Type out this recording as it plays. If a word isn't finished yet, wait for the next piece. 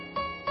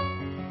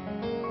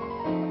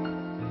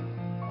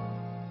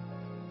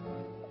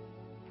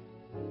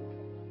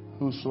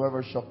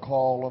Whosoever shall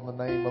call on the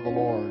name of the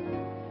Lord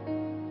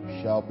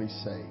shall be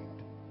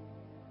saved.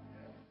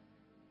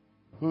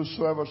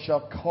 Whosoever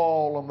shall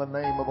call on the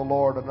name of the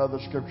Lord, another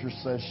scripture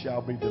says,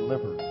 shall be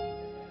delivered.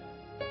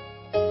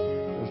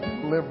 There's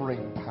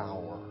delivering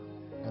power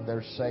and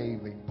there's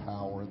saving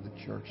power in the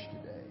church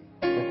today.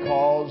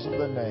 Because of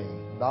the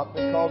name, not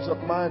because of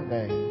my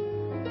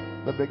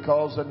name, but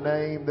because a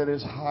name that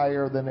is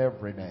higher than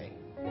every name.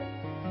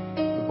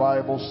 The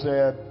Bible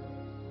said,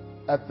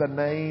 at the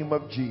name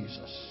of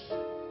Jesus,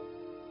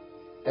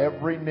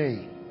 every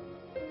knee,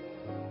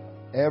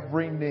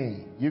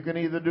 you can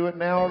either do it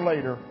now or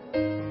later,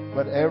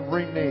 but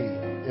every knee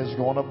is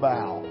going to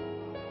bow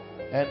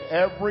and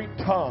every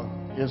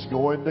tongue is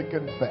going to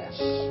confess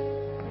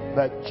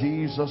that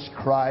Jesus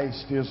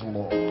Christ is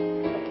Lord.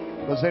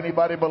 Does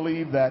anybody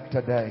believe that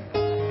today?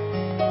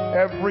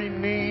 Every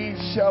knee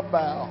shall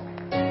bow,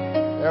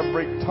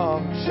 every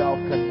tongue shall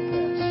confess.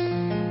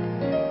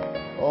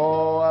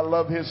 Oh, I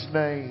love His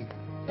name.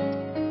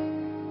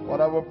 What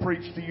I will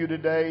preach to you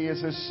today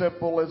is as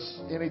simple as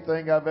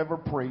anything I've ever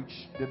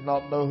preached. Did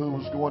not know who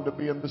was going to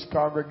be in this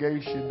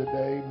congregation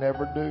today.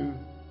 Never do.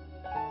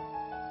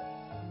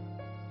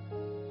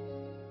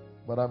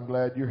 But I'm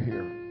glad you're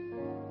here.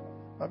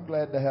 I'm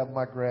glad to have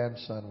my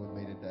grandson with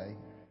me today.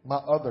 My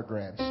other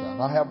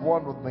grandson. I have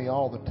one with me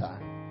all the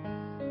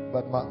time.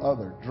 But my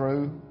other,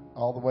 Drew,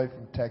 all the way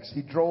from Texas.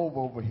 He drove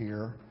over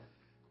here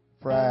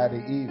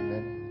Friday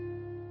evening.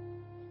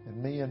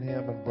 And me and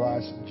him and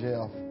Bryce and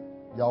Jeff,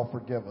 y'all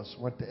forgive us,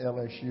 went to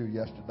LSU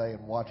yesterday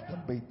and watched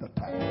them beat the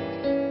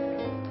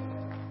Tigers.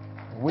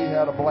 We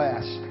had a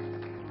blast.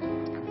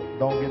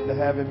 Don't get to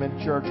have him in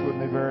church with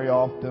me very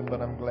often,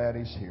 but I'm glad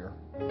he's here.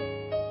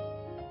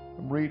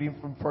 I'm reading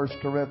from 1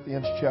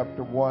 Corinthians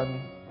chapter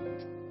 1,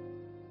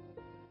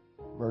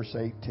 verse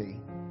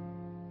 18.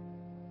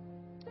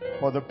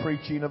 For the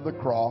preaching of the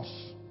cross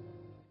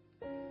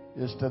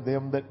is to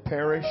them that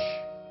perish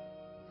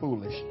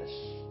foolishness,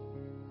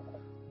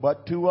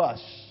 but to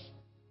us,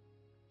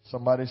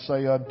 somebody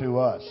say unto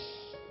us.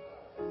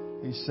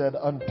 He said,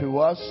 unto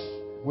us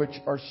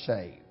which are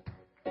saved,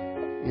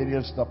 it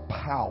is the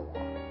power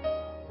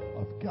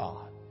of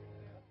God.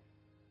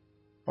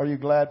 Are you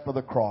glad for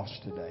the cross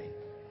today?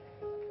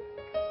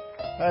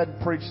 I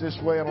hadn't preached this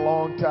way in a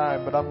long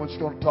time, but I'm just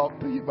going to talk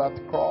to you about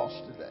the cross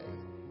today.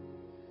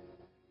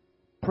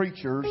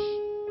 Preachers,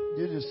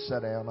 you just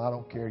sit down. I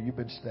don't care. You've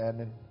been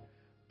standing.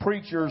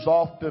 Preachers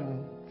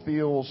often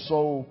feel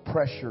so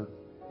pressured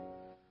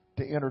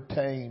to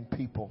entertain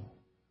people.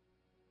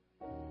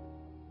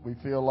 We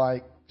feel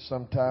like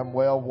sometimes,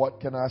 well, what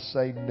can I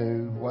say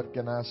new? What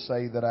can I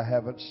say that I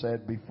haven't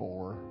said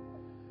before?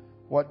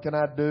 What can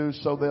I do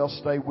so they'll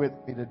stay with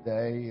me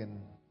today? And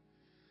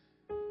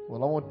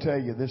well, I want to tell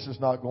you, this is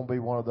not going to be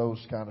one of those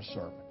kind of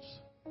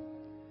sermons.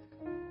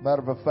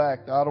 Matter of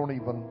fact, I don't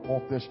even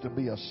want this to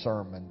be a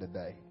sermon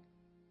today.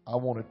 I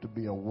want it to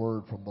be a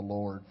word from the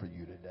Lord for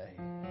you today.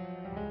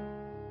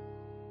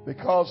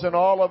 Because in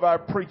all of our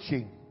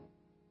preaching,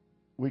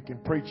 we can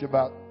preach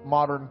about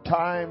modern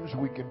times.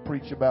 We can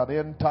preach about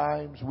end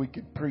times. We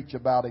can preach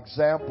about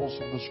examples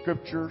from the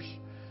Scriptures.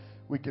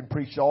 We can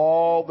preach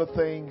all the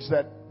things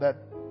that.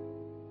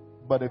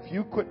 But if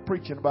you quit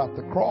preaching about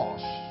the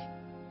cross,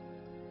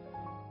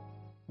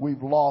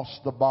 we've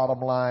lost the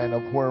bottom line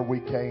of where we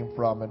came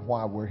from and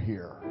why we're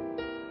here.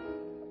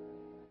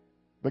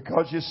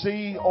 Because you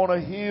see, on a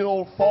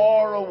hill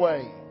far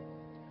away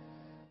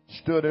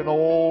stood an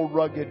old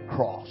rugged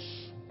cross.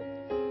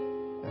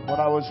 When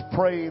I was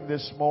praying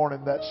this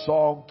morning, that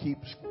song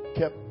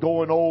kept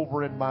going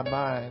over in my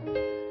mind.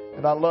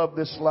 And I love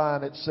this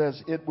line. It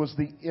says, it was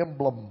the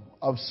emblem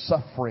of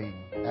suffering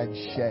and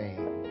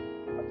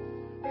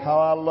shame. How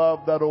I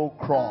love that old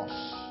cross,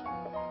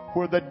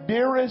 where the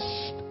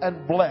dearest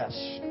and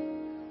blessed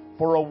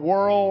for a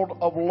world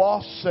of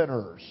lost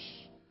sinners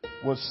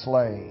was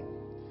slain.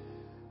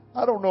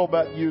 I don't know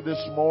about you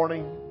this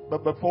morning,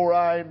 but before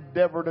I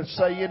endeavor to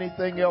say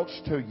anything else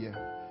to you,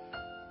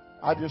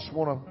 I just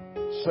want to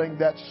sing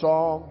that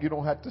song. You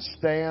don't have to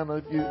stand.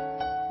 If you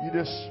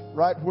just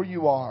right where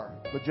you are,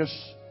 but just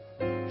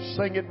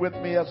sing it with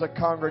me as a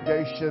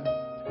congregation.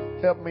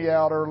 Help me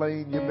out,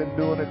 Earlene. You've been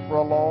doing it for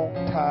a long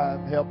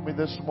time. Help me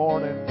this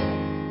morning.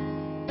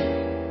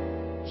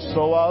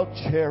 So I'll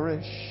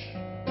cherish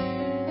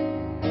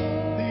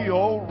the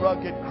old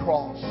rugged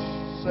cross.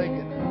 Sing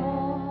it.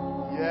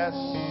 Yes.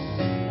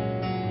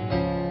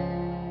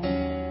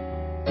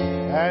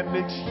 And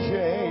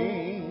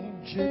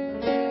exchange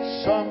it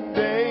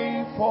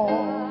someday for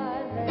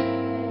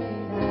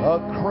a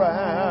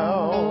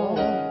crown.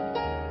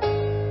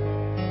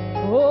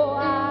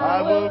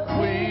 I will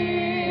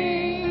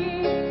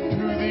cling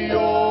to the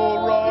old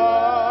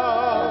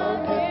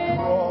rugged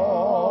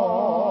cross.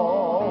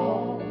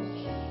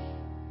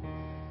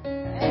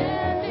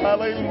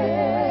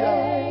 Hallelujah.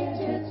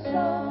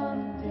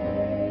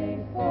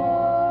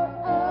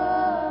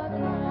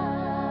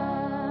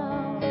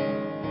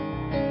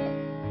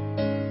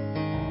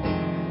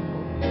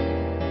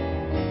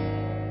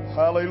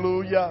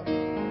 Hallelujah.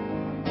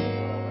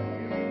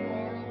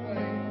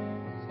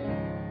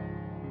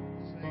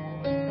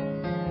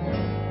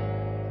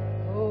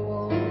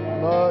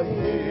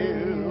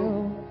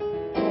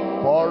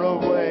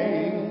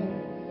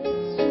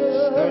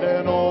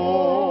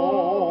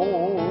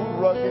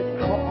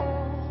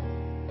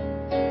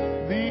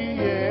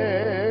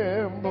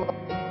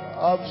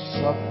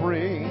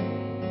 suffering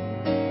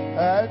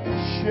and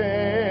shame.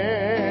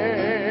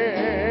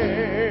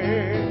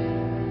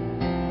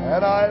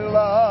 And I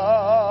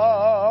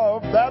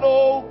love that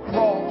old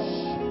cross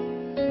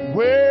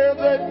where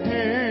the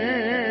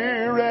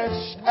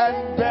dearest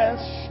and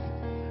best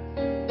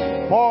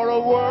for a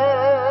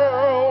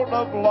world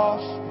of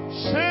lost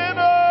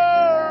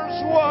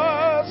sinners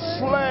was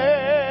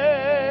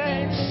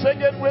slain.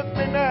 Sing it with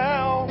me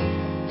now.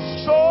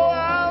 So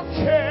I'll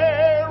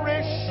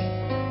cherish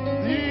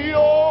the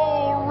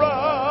old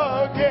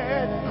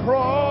rugged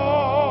cross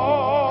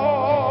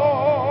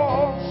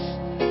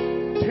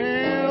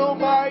till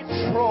my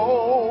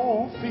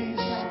trophies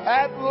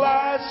at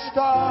last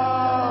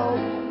I'll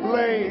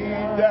lay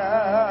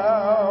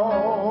down.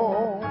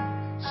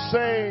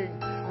 Sing,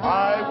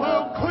 I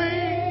will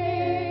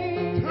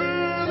cling to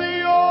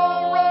the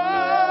old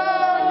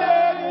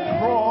rugged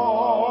cross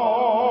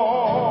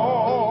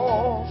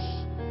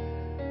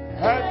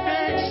and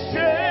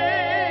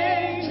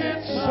exchange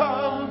it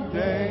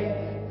someday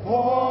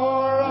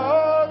for a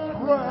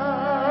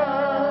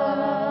crown.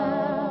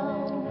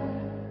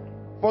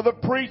 For the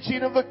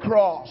preaching of the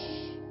cross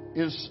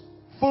is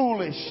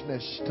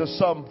foolishness to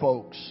some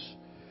folks,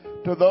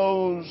 to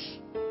those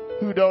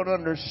who don't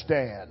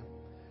understand,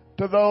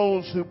 to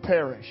those who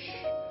perish.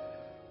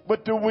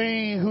 But to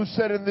we who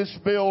sit in this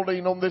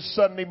building on this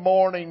Sunday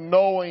morning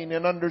knowing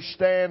and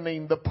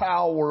understanding the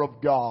power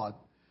of God,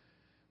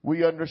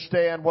 we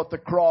understand what the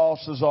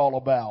cross is all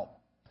about.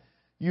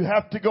 You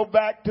have to go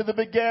back to the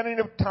beginning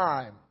of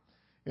time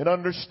and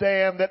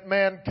understand that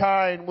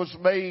mankind was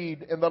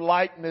made in the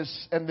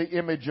likeness and the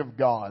image of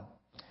God.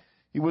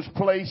 He was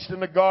placed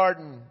in a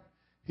garden.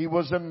 He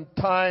was in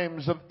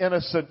times of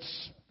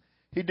innocence.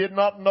 He did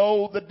not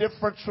know the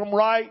difference from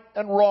right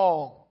and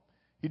wrong.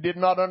 He did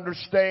not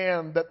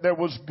understand that there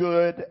was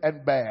good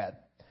and bad.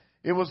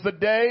 It was the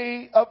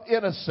day of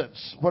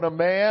innocence when a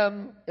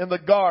man in the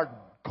garden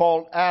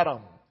called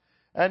Adam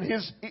and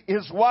his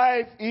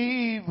wife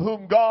Eve,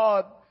 whom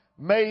God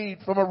made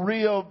from a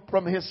rib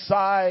from his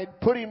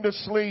side, put him to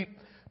sleep,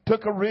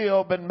 took a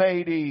rib and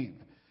made Eve.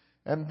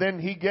 And then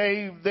he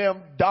gave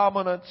them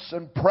dominance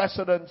and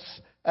precedence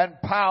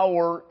and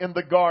power in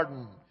the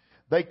garden.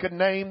 They could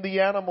name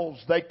the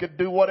animals. They could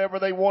do whatever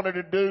they wanted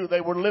to do.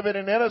 They were living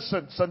in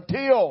innocence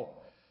until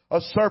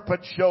a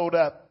serpent showed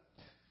up.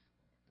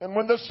 And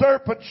when the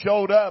serpent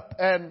showed up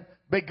and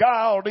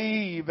beguiled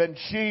Eve, and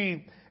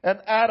she and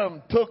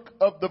Adam took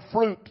of the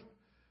fruit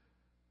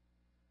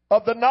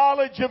of the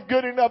knowledge of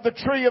good and of the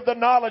tree of the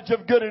knowledge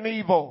of good and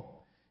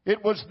evil,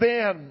 it was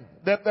then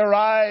that their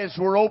eyes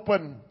were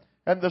opened,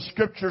 and the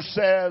scripture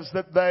says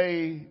that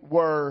they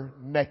were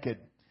naked.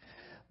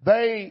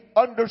 They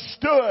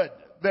understood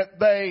that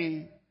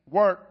they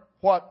weren't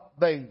what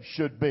they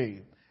should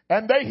be.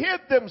 And they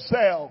hid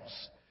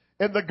themselves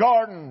in the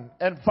garden.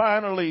 And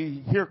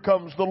finally, here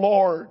comes the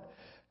Lord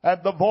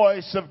and the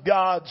voice of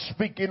God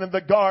speaking in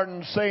the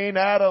garden saying,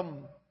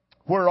 Adam,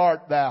 where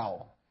art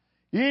thou?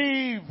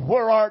 Eve,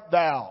 where art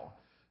thou?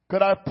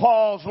 Could I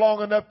pause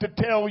long enough to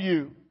tell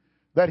you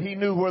that he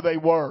knew where they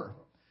were?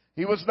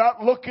 He was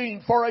not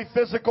looking for a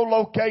physical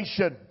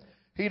location.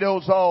 He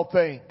knows all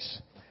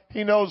things.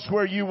 He knows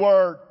where you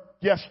were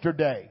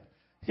yesterday.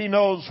 He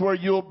knows where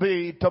you'll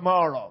be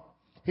tomorrow.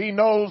 He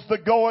knows the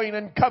going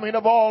and coming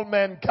of all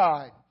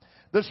mankind.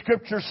 The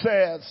scripture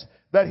says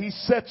that he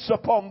sits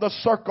upon the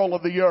circle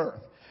of the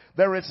earth.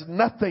 There is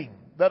nothing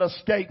that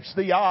escapes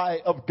the eye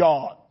of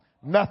God.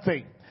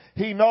 Nothing.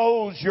 He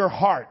knows your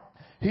heart.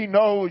 He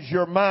knows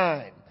your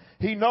mind.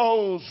 He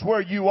knows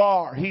where you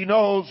are. He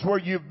knows where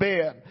you've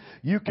been.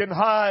 You can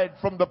hide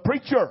from the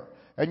preacher,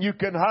 and you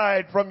can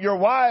hide from your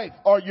wife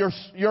or your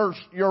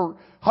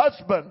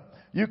husband.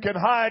 You can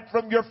hide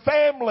from your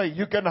family.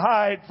 You can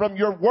hide from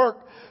your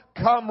work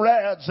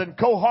comrades and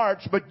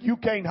cohorts, but you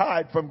can't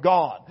hide from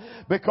God,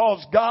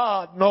 because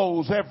God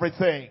knows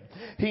everything.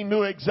 He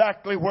knew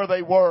exactly where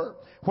they were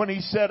when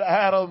he said,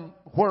 Adam,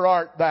 where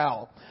art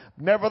thou?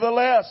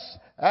 Nevertheless,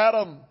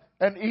 Adam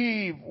and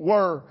Eve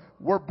were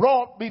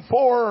brought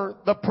before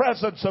the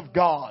presence of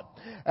God.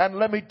 And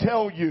let me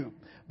tell you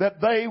that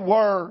they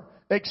were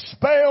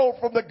expelled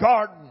from the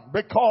garden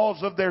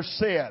because of their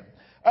sin.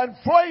 And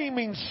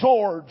flaming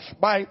swords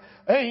by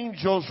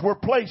angels were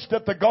placed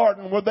at the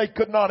garden where they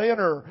could not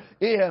enter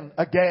in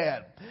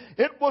again.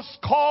 It was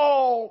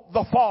called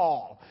the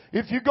fall.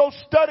 If you go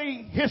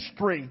study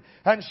history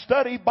and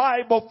study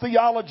Bible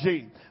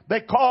theology,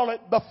 they call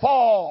it the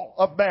fall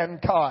of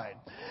mankind.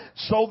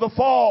 So the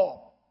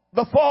fall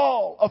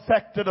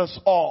affected us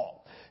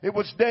all. It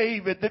was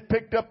David that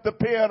picked up the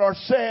pen, or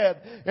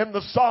said in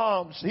the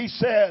Psalms, he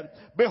said,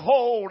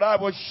 Behold, I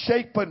was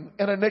shapen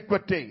in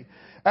iniquity,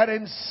 and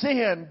in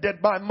sin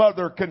did my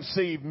mother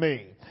conceive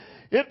me.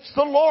 It's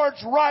the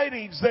Lord's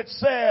writings that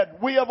said,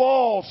 we have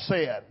all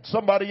sinned.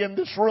 Somebody in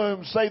this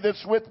room say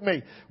this with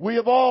me. We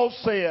have all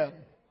sinned.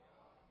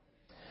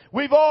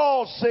 We've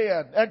all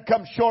sinned and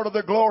come short of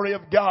the glory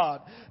of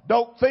God.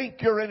 Don't think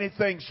you're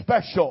anything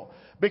special,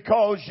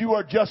 because you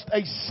are just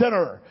a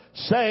sinner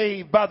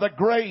saved by the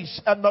grace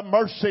and the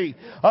mercy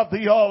of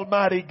the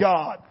Almighty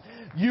God.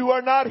 You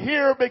are not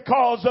here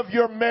because of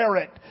your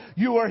merit.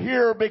 You are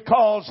here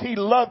because He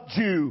loved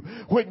you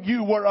when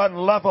you were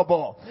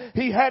unlovable.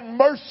 He had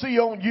mercy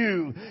on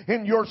you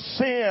in your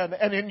sin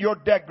and in your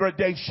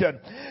degradation.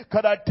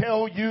 Could I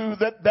tell you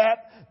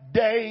that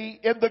day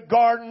in the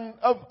Garden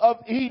of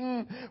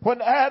Eden,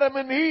 when Adam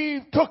and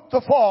Eve took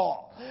the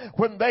fall,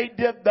 when they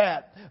did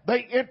that,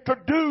 they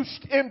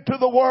introduced into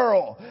the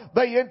world,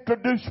 they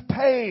introduced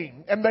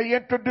pain, and they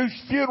introduced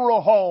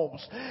funeral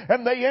homes,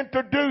 and they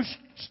introduced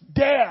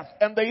death,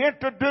 and they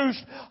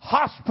introduced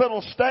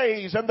hospital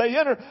stays, and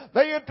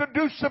they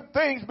introduced some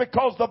things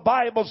because the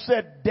Bible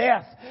said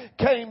death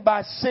came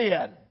by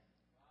sin.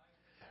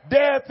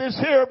 Death is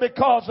here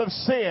because of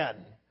sin.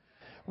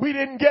 We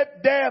didn't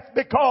get death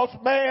because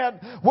man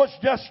was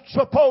just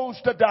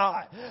supposed to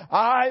die.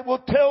 I will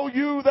tell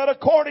you that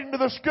according to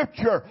the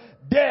Scripture,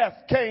 death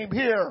came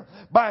here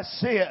by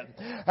sin.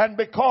 And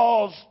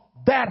because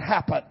that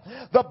happened,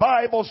 the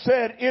Bible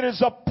said it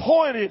is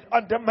appointed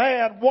unto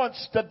man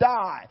once to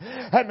die,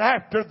 and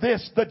after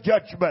this the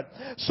judgment.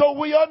 So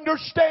we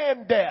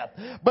understand death,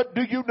 but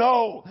do you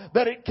know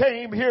that it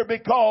came here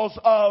because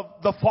of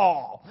the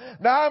fall?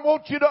 Now I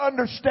want you to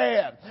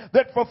understand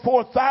that for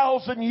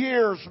 4,000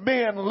 years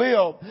men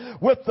lived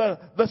with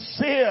the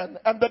sin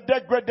and the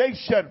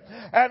degradation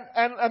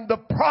and the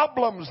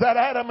problems that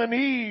Adam and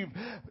Eve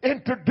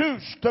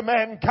introduced to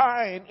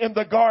mankind in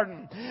the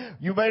garden.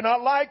 You may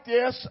not like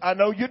this. I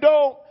know you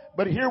don't,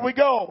 but here we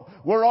go.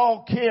 We're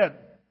all kin.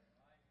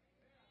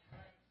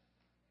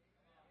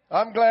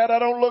 I'm glad I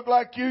don't look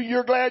like you.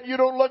 You're glad you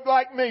don't look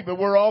like me, but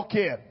we're all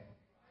kin.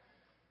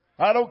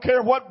 I don't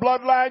care what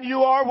bloodline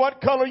you are,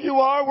 what color you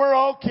are, we're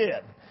all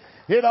kin.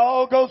 It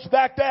all goes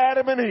back to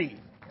Adam and Eve.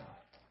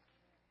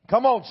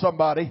 Come on,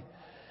 somebody.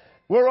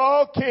 We're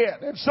all kin,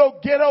 and so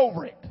get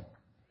over it.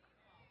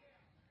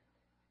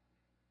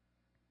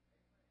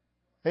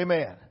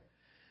 Amen.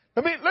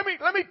 Let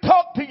me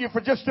talk to you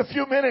for just a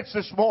few minutes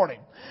this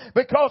morning.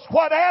 Because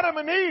what Adam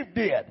and Eve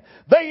did,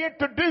 they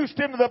introduced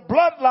into the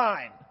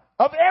bloodline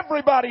of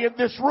everybody in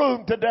this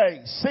room today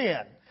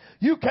sin.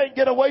 You can't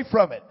get away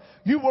from it.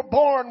 You were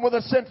born with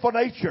a sinful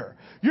nature.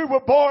 You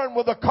were born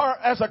with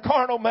as a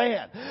carnal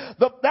man.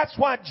 That's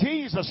why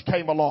Jesus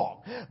came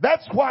along.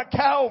 That's why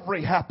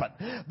Calvary happened.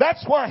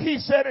 That's why He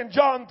said in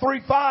John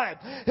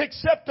 3:5,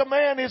 except a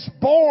man is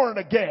born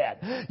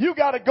again. You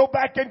got to go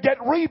back and get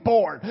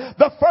reborn.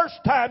 The first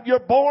time you're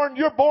born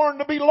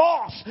to be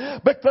lost.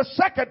 But the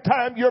second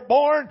time you're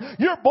born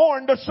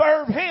to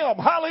serve Him.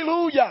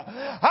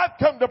 Hallelujah. I've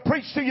come to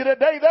preach to you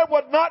today. There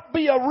would not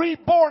be a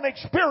reborn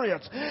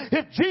experience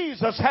if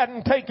Jesus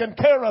hadn't taken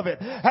care of it.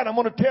 And I'm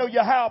going to tell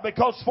you how,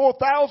 because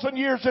 4,000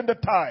 years into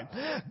time,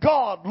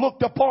 God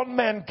looked upon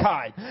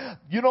mankind.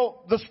 You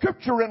know, the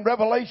Scripture in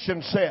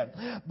Revelation said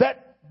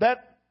that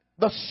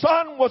the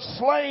Son was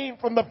slain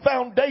from the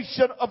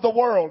foundation of the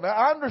world. Now,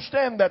 I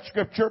understand that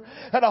Scripture,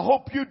 and I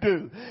hope you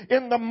do.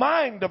 In the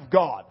mind of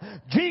God,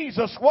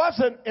 Jesus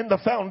wasn't in the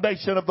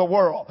foundation of the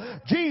world.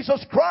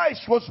 Jesus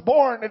Christ was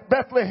born at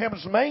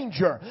Bethlehem's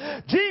manger.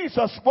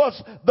 Jesus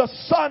was the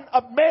Son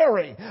of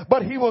Mary,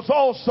 but He was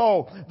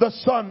also the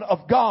Son of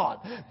God.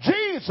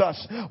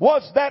 Jesus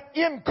was that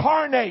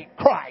incarnate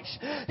Christ.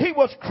 He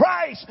was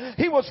Christ.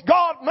 He was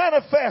God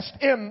manifest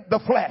in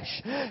the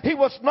flesh. He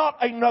was not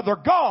another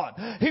God.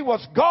 He was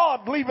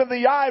God leaving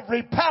the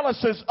ivory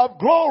palaces of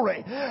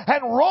glory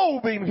and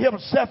robing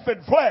Himself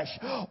in flesh,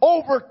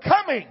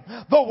 overcoming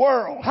the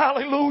world.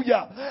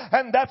 Hallelujah.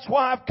 And that's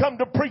why I've come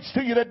to preach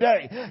to you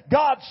today.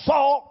 God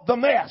saw the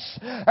mess,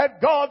 and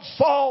God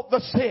saw the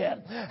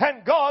sin,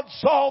 and God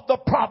saw the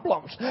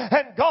problems,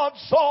 and God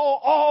saw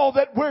all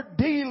that we're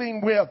dealing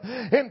with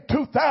in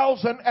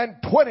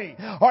 2020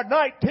 or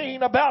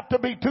 19, about to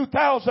be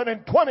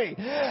 2020.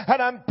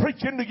 And I'm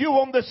preaching to you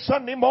on this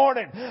Sunday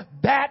morning.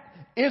 That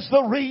is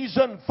the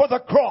reason for the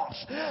cross.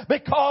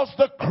 Because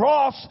the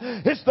cross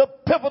is the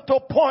pivotal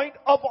point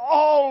of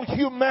all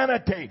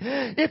humanity.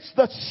 It's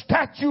the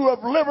statue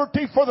of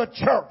liberty for the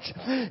church.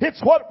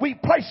 It's what we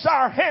place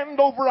our hand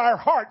over our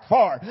heart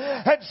for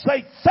and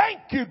say, thank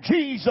you,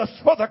 Jesus,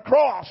 for the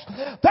cross.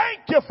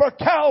 Thank you for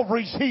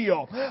Calvary's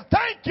hill.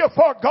 Thank you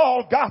for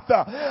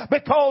Golgotha.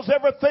 Because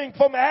everything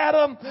from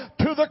Adam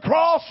to the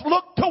cross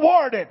looked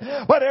toward it,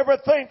 but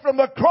everything from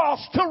the cross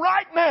to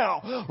right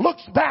now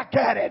looks back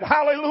at it.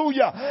 Hallelujah.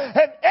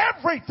 And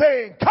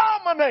everything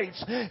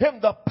culminates in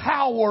the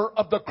power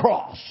of the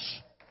cross.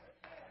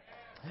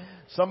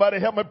 Somebody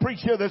help me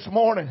preach here this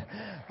morning.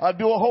 I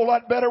do a whole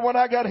lot better when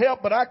I got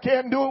help, but I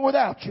can't do it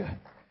without you.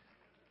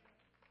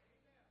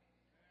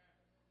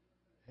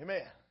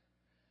 Amen.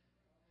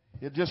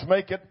 You just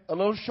make it a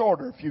little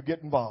shorter if you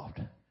get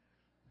involved.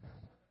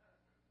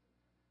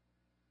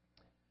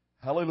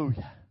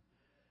 Hallelujah.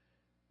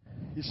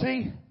 You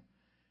see,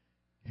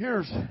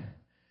 here's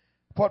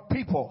what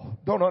people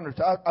don't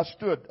understand. I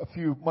stood a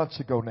few months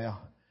ago now.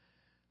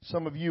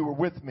 Some of you were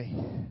with me.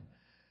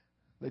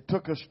 They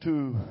took us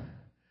to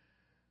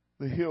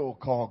the hill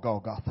called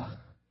Golgotha.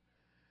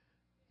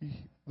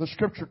 The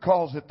Scripture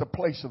calls it the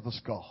place of the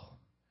skull.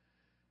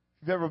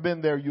 If you've ever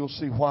been there, you'll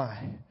see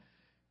why.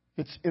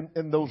 It's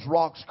in those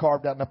rocks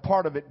carved out. Now,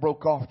 part of it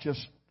broke off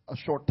just a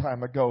short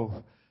time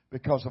ago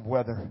because of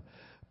weather.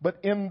 But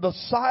in the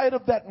side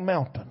of that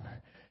mountain,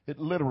 it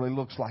literally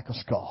looks like a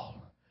skull.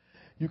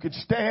 You could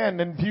stand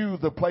and view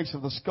the place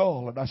of the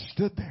skull. And I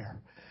stood there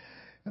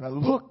and I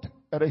looked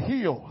at a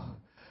hill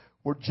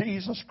where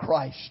Jesus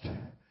Christ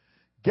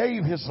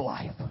gave his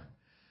life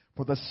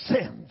for the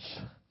sins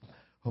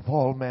of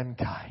all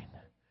mankind.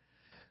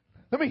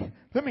 Let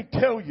me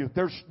tell you,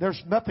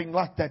 there's nothing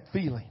like that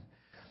feeling.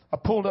 I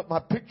pulled up my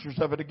pictures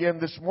of it again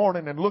this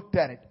morning and looked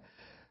at it.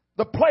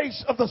 The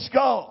place of the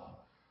skull.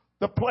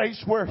 The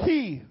place where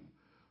he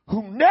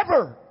who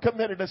never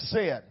committed a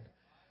sin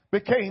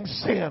became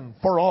sin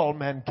for all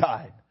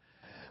mankind.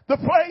 The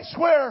place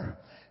where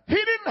he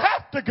didn't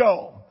have to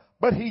go,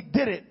 but he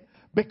did it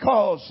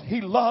because he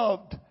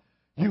loved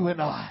you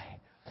and I.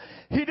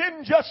 He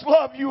didn't just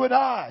love you and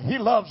I. He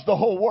loves the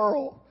whole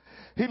world.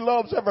 He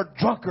loves every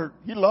drunkard.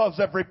 He loves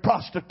every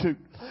prostitute.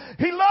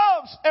 He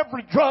loves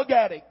every drug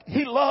addict.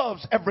 He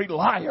loves every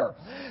liar.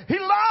 He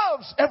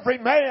loves every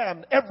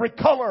man, every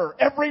color,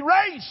 every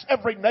race,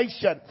 every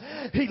nation.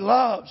 He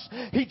loves.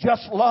 He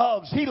just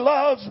loves. He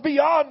loves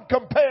beyond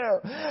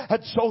compare.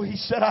 And so he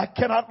said, I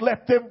cannot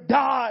let them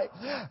die.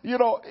 You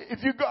know,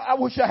 if you go, I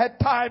wish I had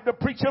time to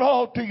preach it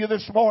all to you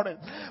this morning.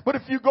 But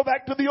if you go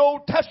back to the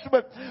Old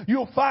Testament,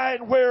 you'll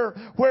find where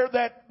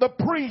the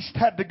priest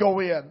had to go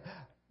in.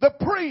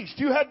 The priest,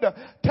 you had to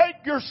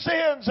take your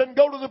sins and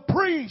go to the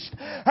priest.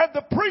 And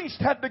the priest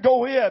had to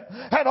go in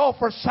and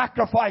offer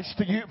sacrifice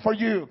to you, for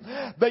you.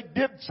 They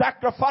did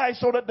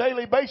sacrifice on a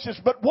daily basis,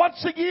 but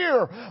once a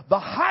year, the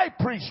high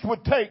priest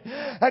would take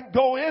and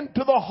go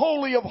into the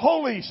Holy of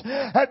Holies.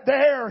 And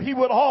there he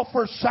would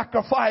offer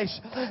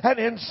sacrifice and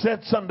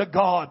incense unto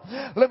God.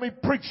 Let me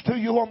preach to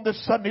you on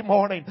this Sunday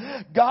morning.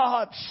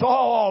 God saw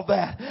all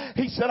that.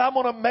 He said, I'm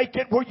going to make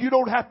it where you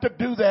don't have to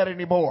do that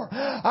anymore.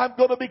 I'm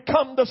going to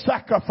become the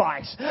sacrifice.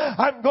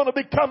 I'm going to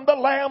become the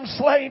lamb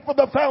slain for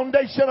the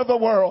foundation of the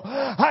world.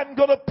 I'm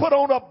going to put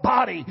on a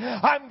body.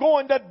 I'm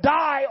going to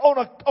die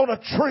on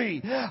a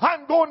tree.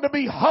 I'm going to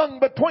be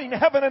hung between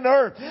heaven and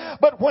earth.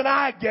 But when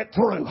I get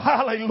through,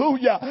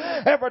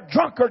 hallelujah, every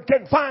drunkard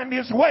can find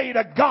his way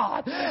to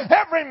God.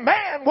 Every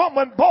man,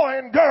 woman, boy,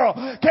 and girl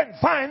can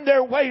find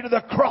their way to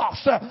the cross.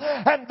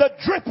 And the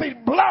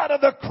dripping blood of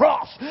the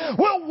cross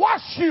will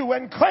wash you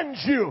and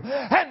cleanse you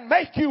and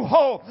make you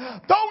whole.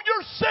 Though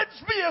your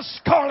sins be as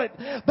scarlet,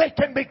 they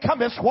can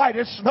become as white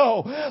as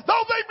snow.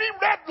 Though they be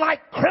red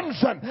like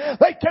crimson,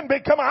 they can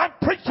become. I'm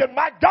preaching.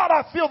 My God,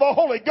 I feel the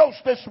Holy Ghost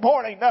this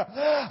morning.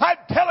 I'm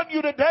telling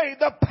you today,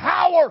 the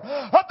power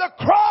of the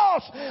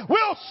cross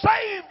will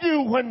save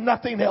you when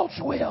nothing else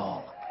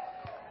will.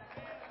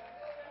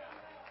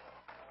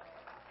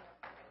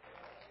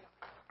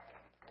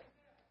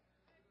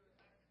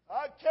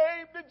 I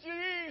came to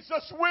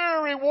Jesus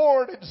weary,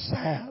 worn, and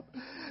sad,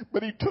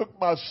 but he took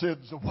my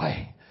sins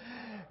away.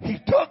 He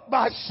took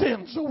my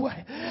sins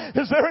away.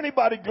 Is there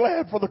anybody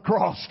glad for the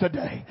cross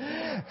today?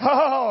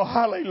 Oh,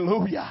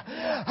 hallelujah.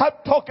 I'm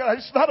talking,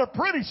 it's not a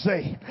pretty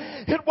scene.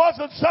 It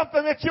wasn't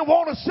something that you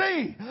want to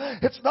see.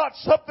 It's not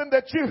something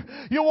that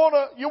you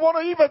want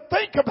to even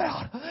think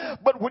about.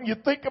 But when you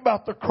think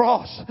about the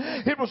cross,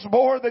 it was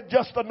more than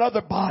just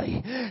another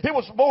body. It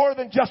was more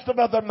than just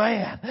another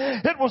man.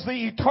 It was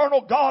the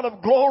eternal God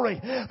of glory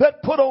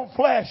that put on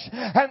flesh,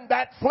 and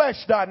that flesh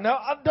died. Now,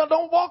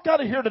 don't walk out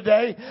of here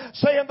today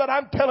saying that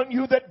I'm telling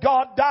you that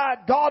God died.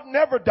 God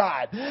never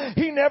died.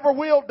 He never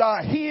will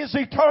die. He is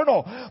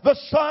eternal. The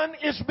Son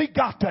is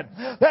begotten.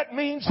 That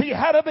means He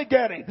had a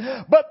beginning.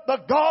 But the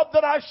God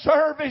that I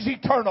serve is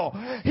eternal.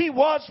 He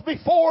was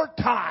before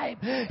time.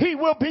 He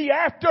will be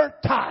after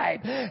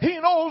time. He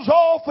knows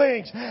all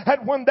things.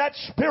 And when that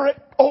Spirit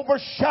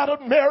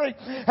overshadowed Mary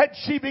and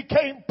she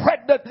became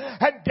pregnant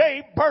and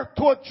gave birth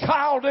to a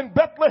child in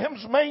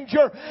Bethlehem's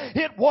manger,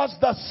 it was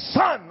the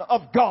Son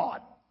of God.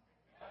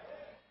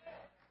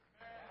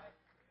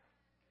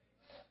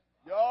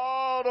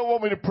 Y'all don't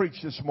want me to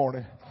preach this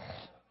morning.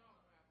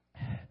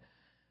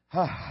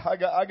 I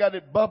got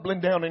it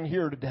bubbling down in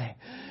here today.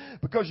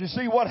 Because you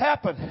see, what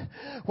happened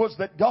was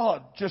that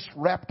God just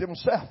wrapped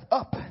Himself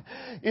up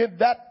in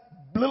that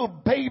little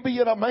baby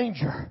in a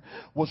manger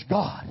was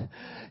God.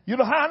 You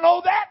know how I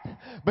know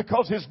that?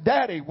 Because His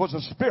daddy was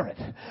a spirit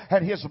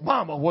and His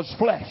mama was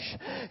flesh.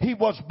 He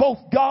was both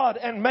God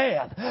and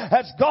man.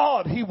 As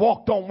God, He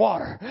walked on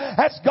water.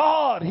 As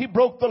God, He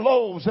broke the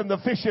loaves and the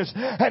fishes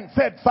and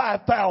fed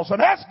 5,000.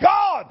 As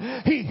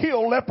God, He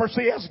healed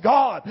leprosy. As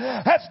God,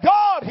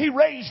 He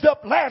raised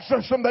up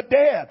Lazarus from the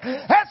dead.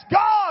 As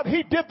God,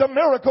 He did the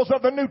miracles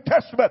of the New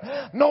Testament.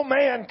 No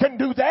man can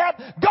do that.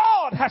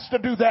 God has to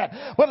do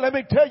that. But let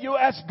me tell you,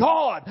 as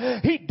God,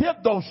 He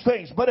did those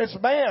things. But as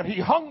man, He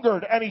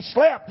hungered and He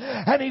slept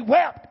and He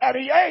wept and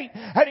He ate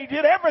and He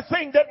did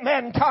everything that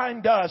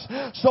mankind does.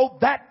 So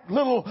that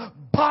little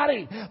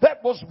body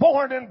that was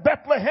born in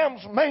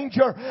Bethlehem's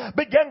manger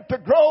began to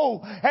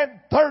grow, and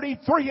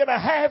 33 and a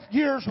half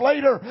years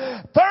later,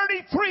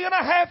 33 and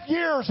a half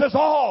years is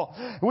all.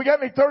 We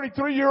got any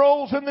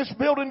 33-year-olds in this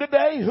building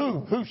today?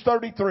 Who's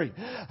 33?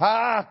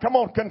 Come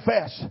on,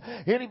 confess.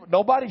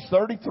 Nobody's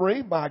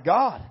 33, my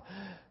God.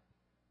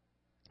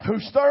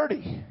 Who's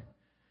 30?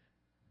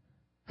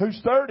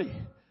 Who's 30?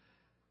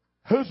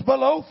 Who's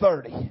below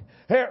 30?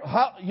 Here,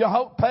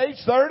 page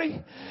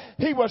 30?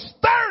 He was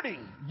 30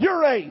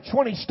 your age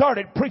when he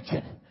started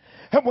preaching.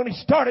 And when he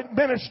started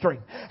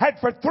ministering, and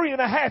for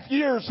 3.5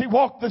 years he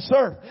walked this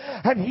earth,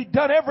 and he'd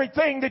done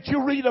everything that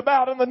you read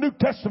about in the New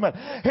Testament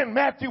in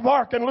Matthew,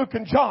 Mark, and Luke,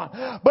 and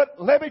John. But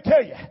let me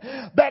tell you,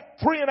 that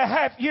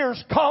 3.5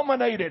 years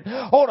culminated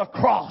on a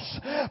cross,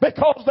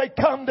 because they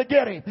come to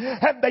get him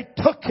and they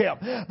took him.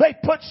 They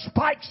put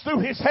spikes through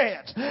his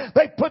hands.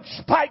 They put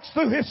spikes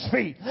through his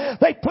feet.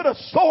 They put a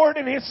sword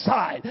in his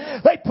side.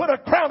 They put a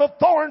crown of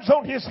thorns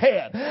on his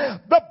head.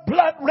 The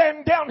blood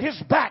ran down his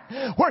back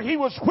where he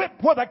was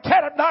whipped with a cat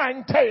of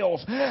 9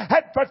 tails,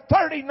 and for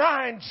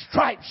 39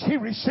 stripes he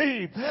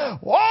received.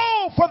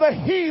 Oh, for the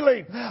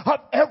healing of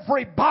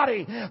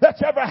everybody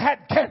that's ever had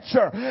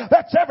cancer,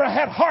 that's ever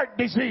had heart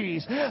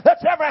disease,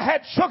 that's ever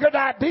had sugar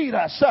diabetes,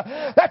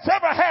 that's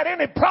ever had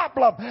any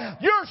problem.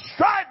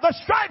 The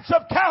stripes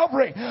of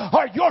Calvary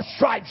are your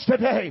stripes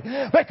today,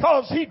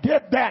 because He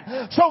did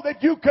that so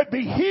that you could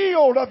be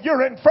healed of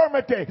your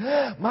infirmity.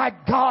 My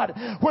God,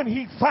 when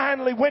He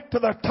finally went to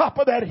the top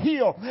of that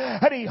hill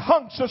and He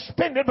hung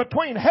suspended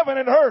between heaven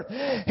and earth,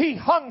 He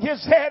hung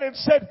His head and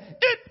said,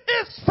 "It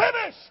is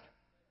finished."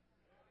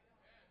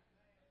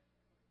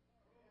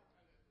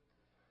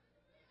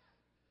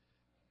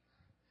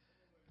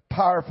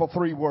 Powerful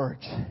 3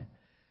 words.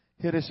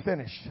 It is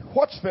finished.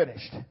 What's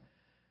finished?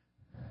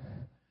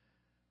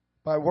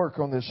 My work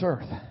on this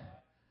earth.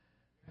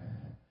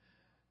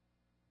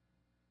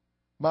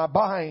 My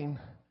buying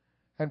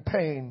and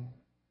paying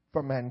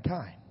for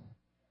mankind.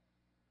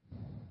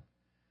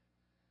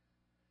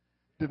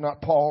 Did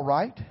not Paul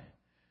write?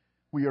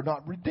 We are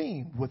not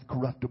redeemed with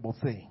corruptible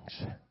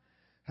things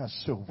as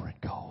silver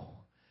and gold,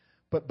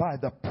 but by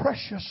the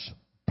precious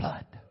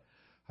blood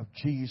of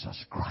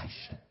Jesus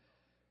Christ.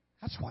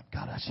 That's what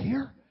got us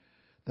here.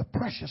 The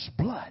precious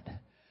blood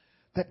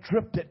that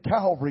dripped at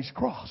Calvary's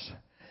cross.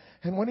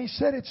 And when He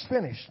said it's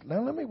finished,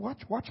 now let me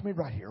watch me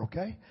right here,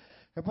 okay?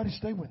 Everybody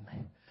stay with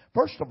me.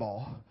 First of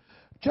all,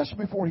 just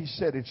before He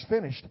said it's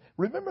finished,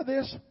 remember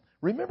this?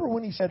 Remember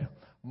when He said,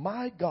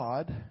 my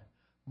God,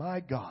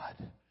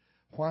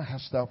 why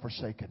hast thou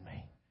forsaken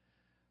me?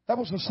 That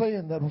was the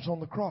saying that was on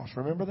the cross.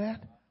 Remember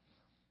that?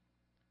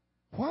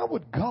 Why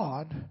would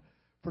God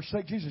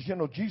forsake Jesus? You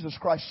know, Jesus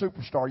Christ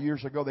Superstar,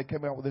 years ago, they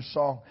came out with this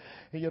song,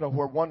 you know,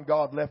 where one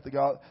God left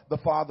the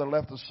Father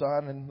left the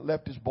Son and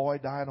left His boy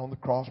dying on the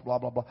cross, blah,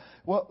 blah, blah.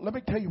 Well, let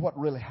me tell you what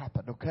really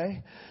happened,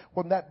 okay?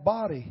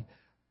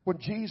 When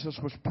Jesus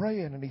was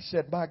praying and He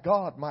said, my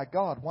God,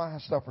 why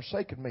hast thou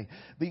forsaken me?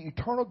 The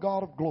eternal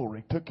God of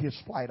glory took His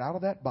flight out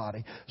of that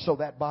body so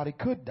that body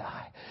could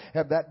die.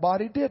 And that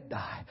body did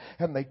die.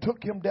 And they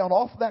took Him down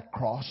off that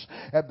cross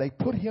and they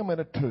put Him in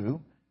a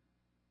tomb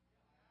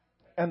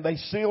and they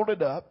sealed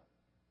it up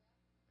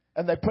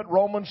and they put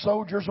Roman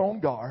soldiers on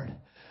guard.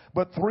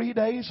 But 3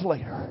 days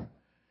later,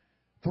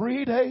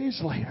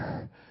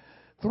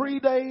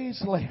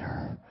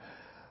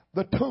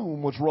 the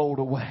tomb was rolled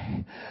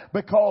away.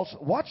 Because,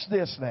 watch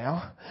this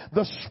now,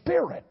 the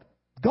Spirit,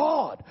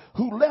 God,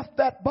 who left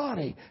that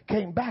body,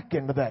 came back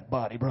into that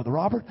body, Brother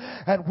Robert.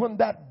 And when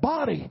that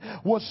body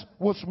was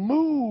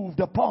moved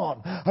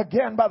upon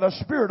again by the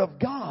Spirit of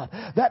God,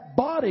 that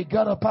body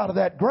got up out of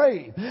that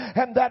grave.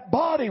 And that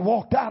body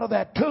walked out of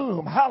that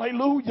tomb.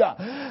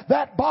 Hallelujah.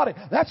 That body.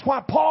 That's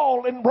why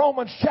Paul in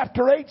Romans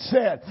chapter 8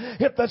 said,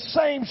 if the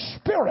same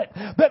Spirit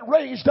that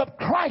raised up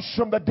Christ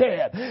from the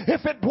dead,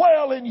 if it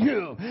dwell in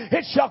you,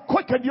 it shall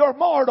quicken your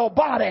mortal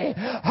body.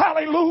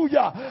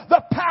 Hallelujah.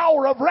 The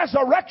power of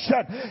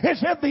resurrection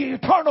is in the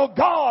eternal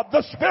God,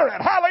 the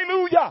Spirit.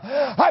 Hallelujah.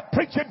 I'm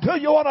preaching to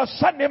you on a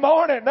Sunday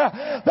morning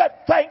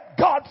that thank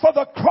God for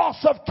the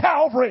cross of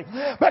Calvary,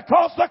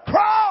 because the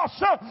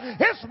cross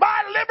is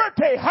my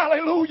liberty.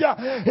 Hallelujah.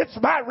 It's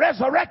my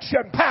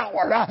resurrection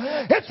power.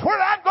 It's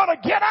where I'm going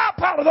to get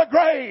up out of the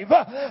grave.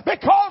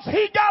 Because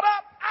He got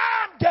up,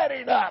 I'm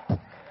getting up.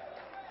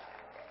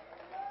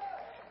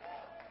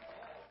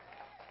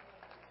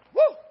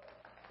 Woo!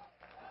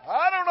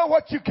 I don't know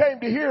what you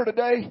came to hear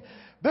today.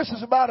 This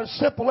is about as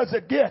simple as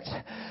it gets.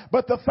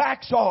 But the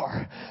facts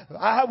are,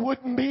 I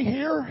wouldn't be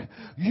here.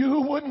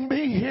 You wouldn't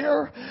be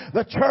here.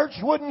 The church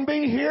wouldn't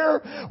be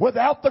here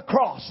without the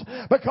cross.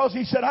 Because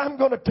He said, I'm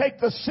going to take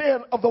the sin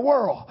of the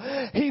world.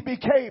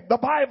 The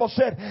Bible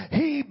said,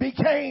 He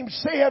became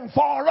sin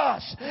for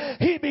us.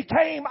 He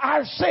became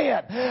our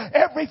sin.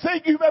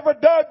 Everything you've ever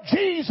done,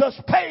 Jesus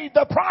paid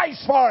the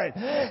price for it.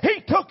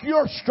 He took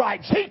your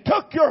stripes. He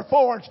took your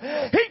thorns.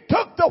 He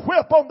took the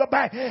whip on the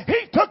back.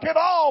 He took it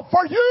all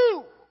for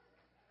you.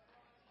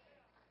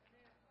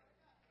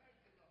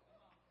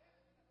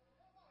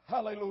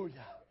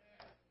 Hallelujah.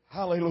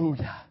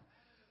 Hallelujah.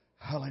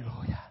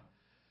 Hallelujah.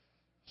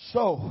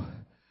 So,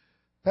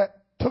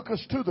 that took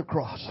us to the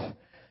cross.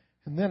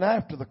 And then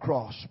after the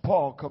cross,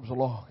 Paul comes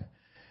along.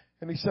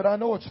 And he said, I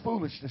know it's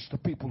foolishness to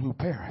people who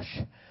perish.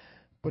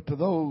 But to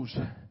those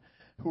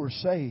who are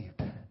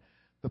saved,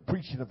 the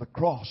preaching of the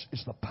cross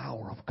is the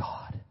power of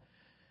God.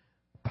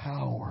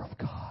 Power of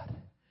God.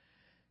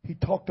 He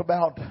talked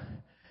about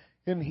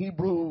in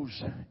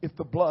Hebrews, if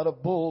the blood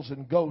of bulls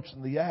and goats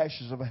and the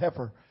ashes of a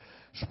heifer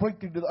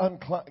sprinkling to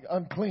the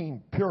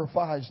unclean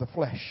purifies the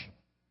flesh,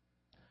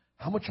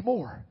 how much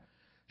more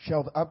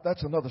shall,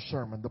 that's another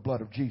sermon, the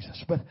blood of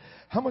Jesus. But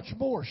how much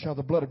more shall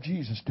the blood of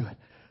Jesus do it?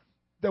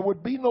 There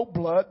would be no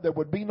blood, there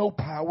would be no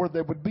power,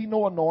 there would be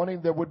no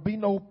anointing, there would be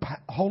no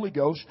Holy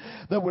Ghost,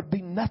 there would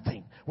be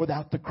nothing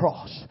without the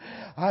cross.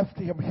 I'm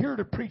here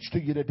to preach to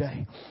you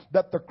today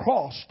that the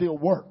cross still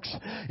works.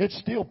 It's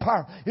still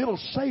powerful. It'll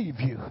save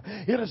you.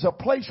 It is a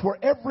place where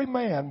every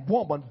man,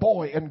 woman,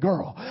 boy, and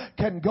girl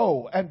can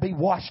go and be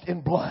washed in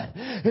blood.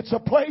 It's a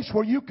place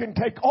where you can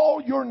take all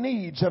your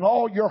needs and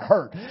all your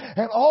hurt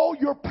and all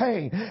your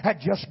pain and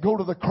just go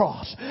to the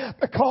cross.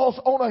 Because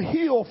on a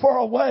hill far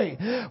away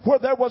where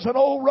there was an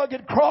old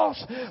rugged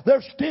cross,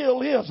 there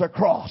still is a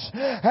cross.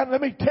 And let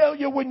me tell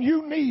you, when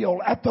you kneel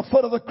at the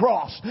foot of the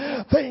cross,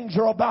 things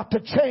are about to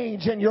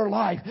change in your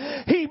life.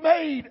 He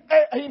made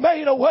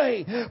a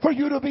way for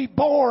you to be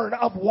born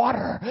of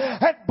water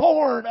and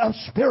born of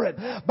spirit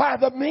by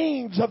the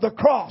means of the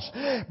cross.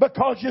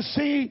 Because you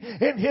see,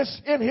 in his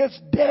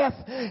death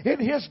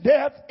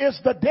is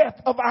the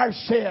death of our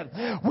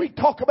sin. We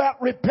talk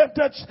about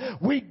repentance.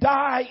 We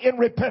die in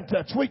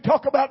repentance. We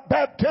talk about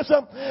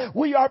baptism.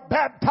 We are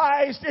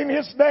baptized in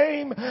His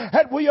name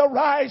and we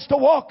arise to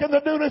walk in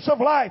the newness of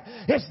life.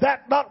 Is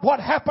that not what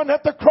happened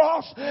at the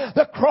cross?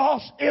 The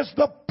cross is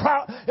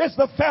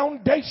the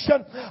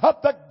foundation of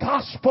the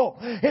gospel.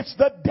 It's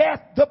the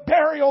death, the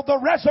burial, the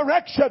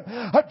resurrection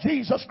of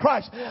Jesus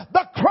Christ.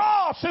 The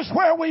cross is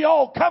where we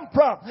all come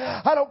from.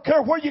 I don't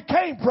care where you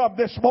came from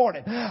this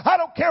morning. I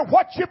don't care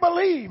what you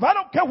believe. I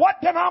don't care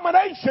what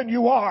denomination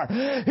you are.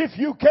 If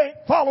you can't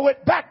follow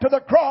it back to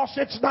the cross,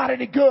 it's not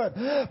any good.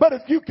 But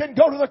if you can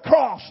go to the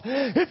cross,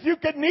 if you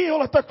can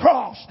kneel at the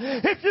cross,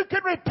 if you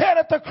can repent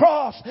at the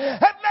cross and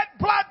let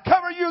blood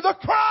cover you, the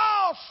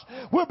cross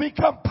will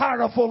become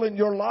powerful in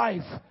your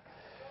life.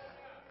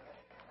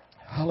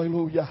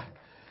 Hallelujah.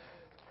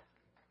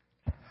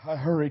 I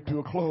hurry to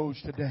a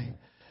close today.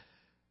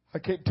 I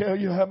can't tell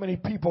you how many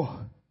people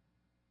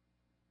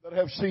that I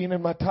have seen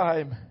in my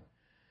time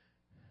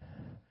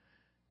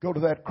go to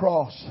that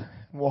cross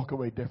and walk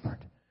away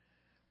different.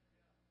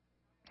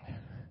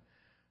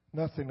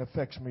 Nothing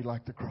affects me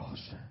like the cross.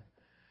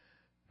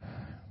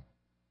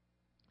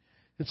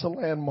 It's a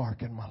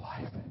landmark in my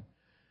life.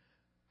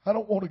 I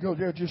don't want to go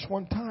there just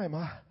one time.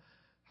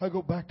 I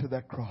go back to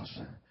that cross.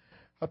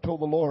 I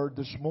told the Lord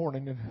this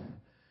morning and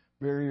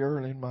very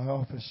early in my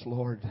office,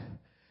 Lord,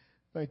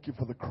 thank you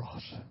for the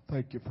cross.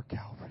 Thank you for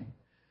Calvary.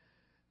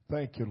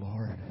 Thank you,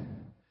 Lord,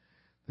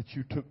 that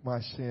you took my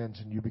sins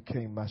and you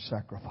became my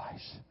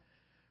sacrifice.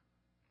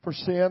 For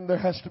sin, there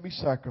has to be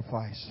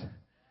sacrifice.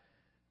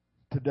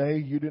 Today,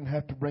 you didn't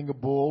have to bring a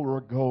bull or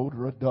a goat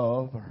or a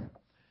dove, or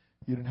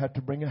you didn't have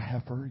to bring a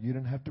heifer. You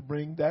didn't have to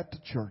bring that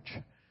to church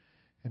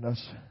and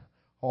us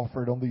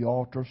offer it on the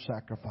altar of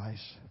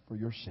sacrifice for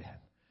your sin.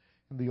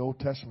 In the Old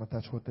Testament,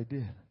 that's what they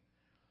did.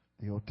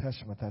 The Old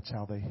Testament, that's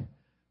how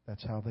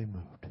they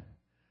moved.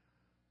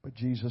 But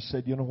Jesus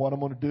said, you know what I'm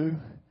going to do?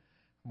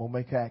 I'm going to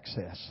make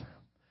access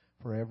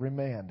for every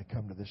man to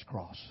come to this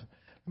cross.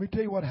 Let me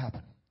tell you what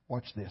happened.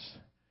 Watch this.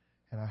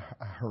 And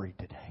I hurry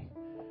today.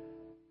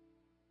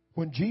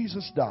 When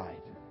Jesus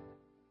died,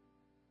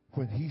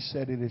 when He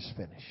said it is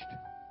finished,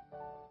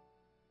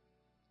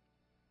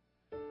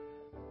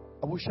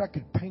 I wish I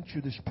could paint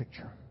you this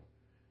picture.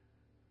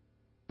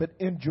 But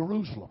in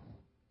Jerusalem,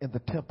 in the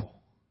temple,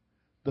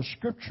 the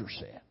Scripture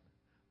said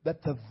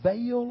that the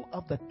veil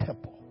of the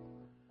temple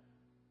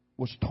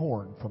was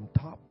torn from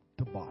top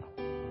to bottom.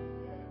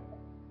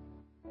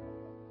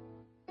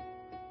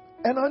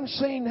 An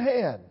unseen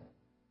hand,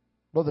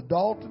 Brother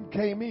Dalton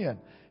came in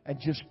and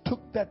just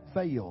took that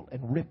veil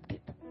and ripped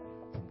it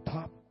from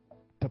top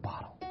to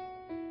bottom.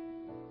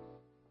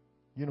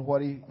 You know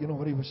what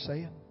he was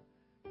saying?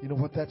 You know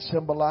what that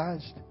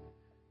symbolized?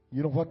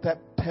 You know what that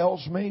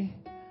tells me?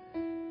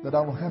 That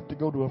I don't have to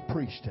go to a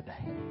priest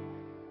today.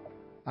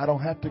 I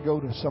don't have to go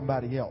to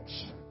somebody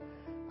else.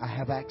 I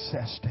have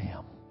access to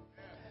Him.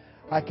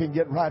 I can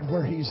get right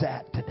where He's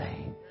at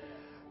today.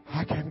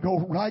 I can go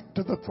right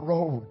to the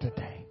throne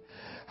today.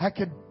 I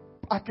can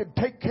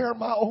take care of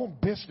my own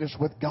business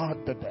with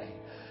God today.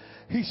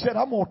 He said,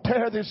 I'm going to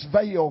tear this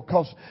veil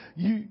because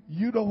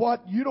you know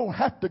what? You don't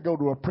have to go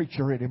to a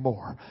preacher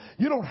anymore.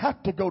 You don't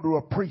have to go to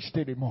a priest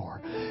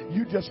anymore.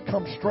 You just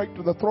come straight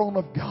to the throne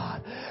of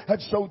God.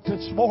 And so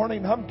this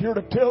morning I'm here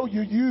to tell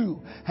you,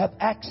 you have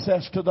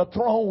access to the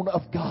throne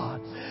of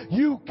God.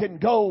 You can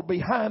go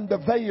behind the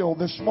veil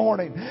this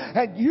morning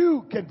and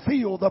you can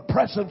feel the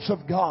presence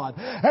of God.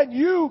 And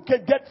you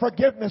can get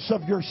forgiveness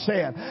of your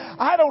sin.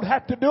 I don't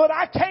have to do it.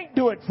 I can't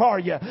do it for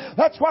you.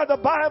 That's why the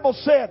Bible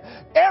said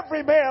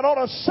every man ought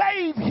to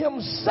save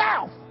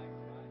himself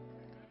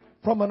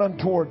from an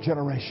untoward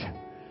generation.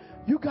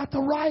 You got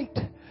the right.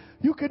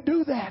 You can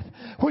do that.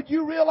 When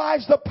you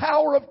realize the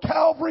power of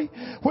Calvary,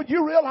 when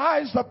you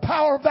realize the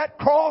power of that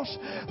cross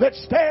that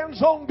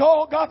stands on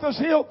Golgotha's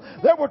hill,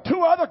 there were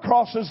 2 other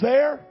crosses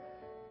there.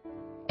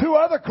 2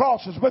 other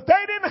crosses, but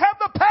they didn't have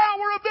the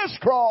power of this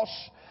cross,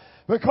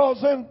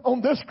 because on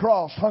this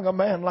cross hung a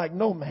man like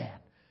no man.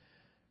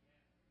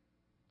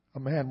 A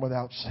man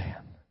without sin.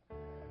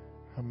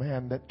 A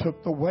man that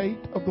took the weight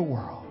of the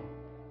world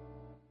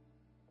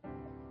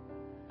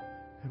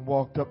and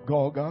walked up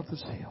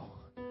Golgotha's hill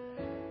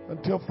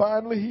until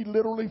finally he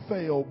literally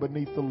fell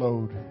beneath the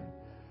load.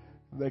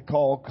 They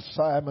called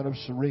Simon of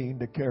Cyrene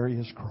to carry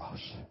his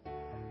cross.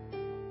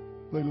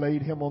 They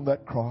laid him on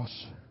that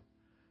cross.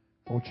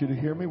 I want you to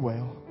hear me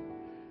well.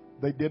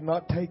 They did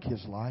not take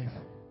his life.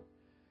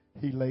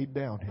 He laid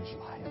down his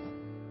life.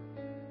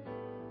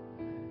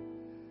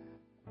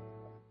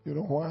 You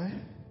know why?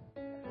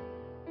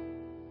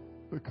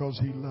 Because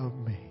he loved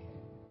me.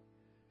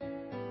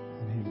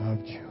 And he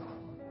loved you.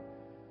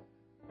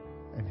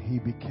 And he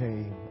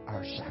became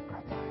our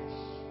sacrifice.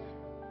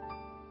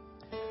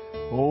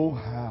 Oh,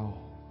 how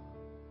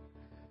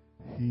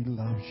he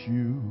loves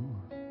you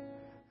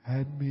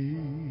and me.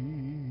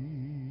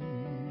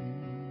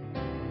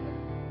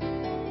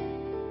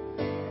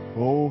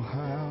 Oh,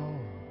 how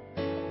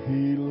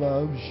he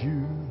loves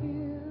you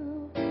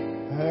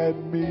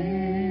and me.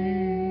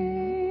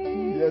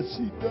 Yes,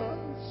 he does.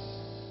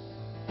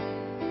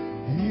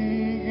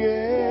 He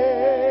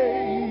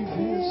gave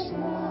his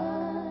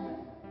life.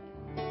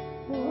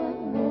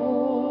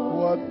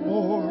 What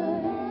more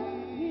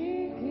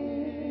he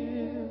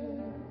gave?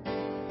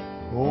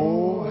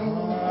 Oh,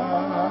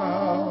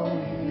 how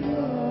he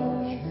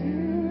loves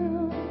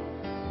you.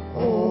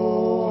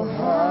 Oh,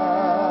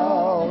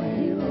 how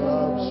he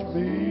loves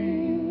me.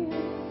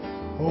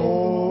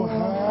 Oh,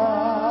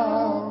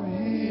 how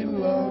he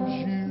loves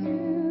you.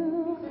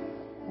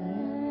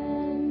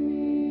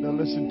 Now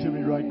listen to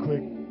me right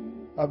quick.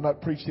 I've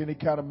not preached any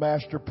kind of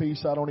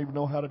masterpiece. I don't even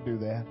know how to do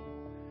that.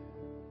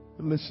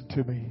 But listen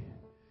to me.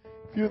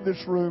 If you're in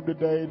this room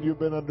today and you've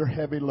been under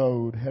heavy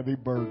load, heavy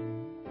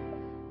burden,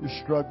 you're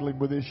struggling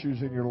with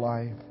issues in your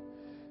life.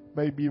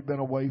 Maybe you've been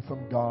away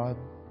from God.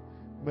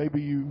 Maybe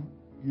you've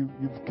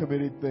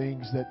committed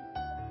things that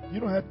you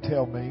don't have to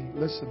tell me.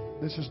 Listen,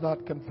 this is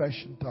not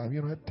confession time.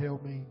 You don't have to tell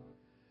me.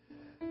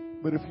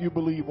 But if you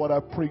believe what I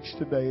preached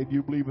today and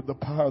you believe in the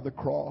power of the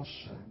cross,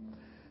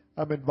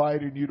 I'm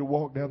inviting you to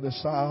walk down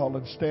this aisle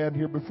and stand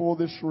here before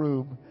this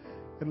room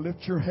and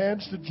lift your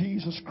hands to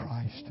Jesus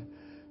Christ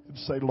and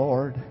say,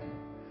 Lord,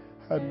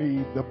 I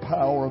need the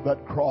power of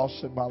that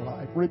cross in my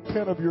life.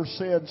 Repent of your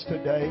sins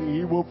today.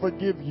 He will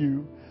forgive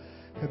you.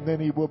 And then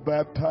He will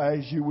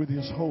baptize you with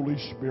His Holy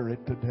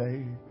Spirit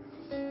today.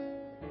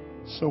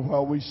 So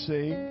while we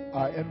sing,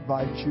 I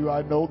invite you.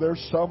 I know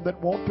there's some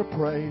that want to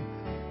pray.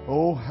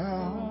 Oh,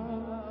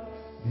 how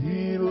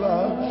He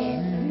loves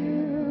you.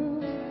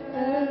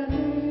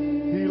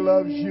 He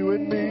loves you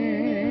and me.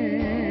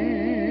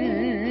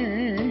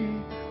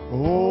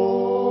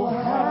 Oh,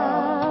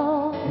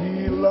 how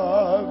He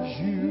loves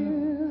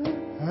you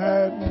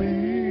and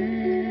me.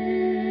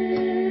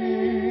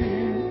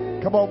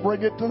 Come on,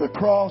 bring it to the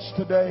cross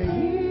today.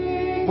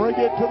 Bring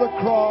it to the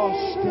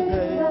cross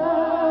today.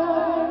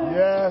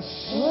 Yes.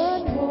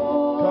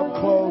 Come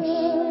close.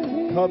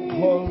 Come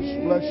close.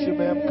 Bless you,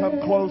 ma'am. Come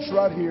close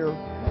right here.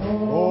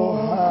 Oh,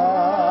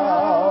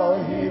 how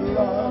He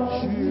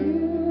loves you.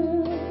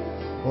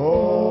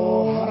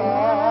 Oh,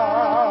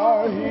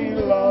 how He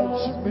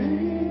loves me.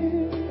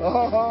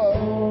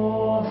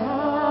 Oh,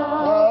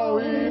 how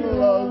He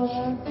loves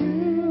me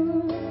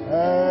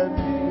and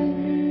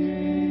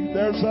me.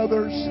 There's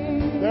others.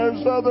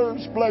 There's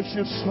others. Bless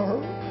you,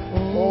 sir.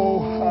 Oh,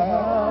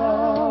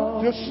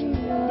 how.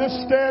 Just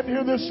stand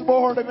here this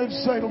morning and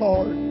say,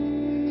 Lord,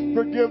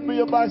 forgive me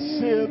of my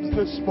sins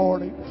this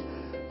morning.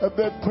 And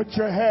then put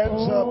your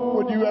hands up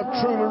when you have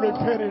truly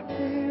repented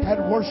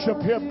and worship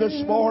Him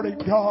this morning.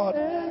 God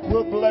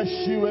will bless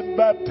you and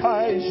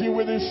baptize you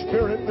with His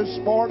Spirit this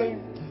morning.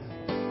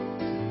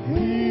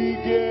 He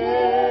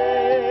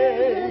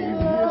gave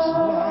His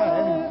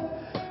life.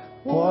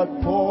 What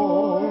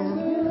more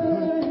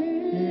could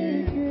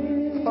He?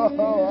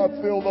 Oh, I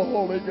feel the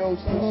Holy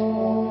Ghost this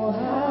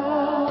morning.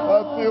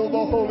 I feel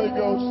the Holy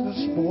Ghost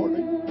this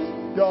morning.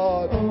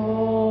 God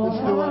is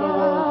doing a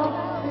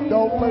work.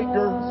 Don't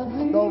linger.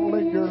 Don't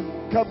linger.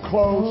 Come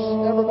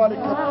close. Everybody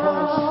come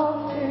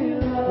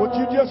close. Would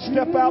you just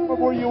step out from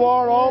where you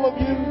are, all of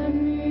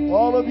you?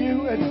 All of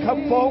you, and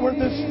come forward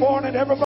this morning. Everybody.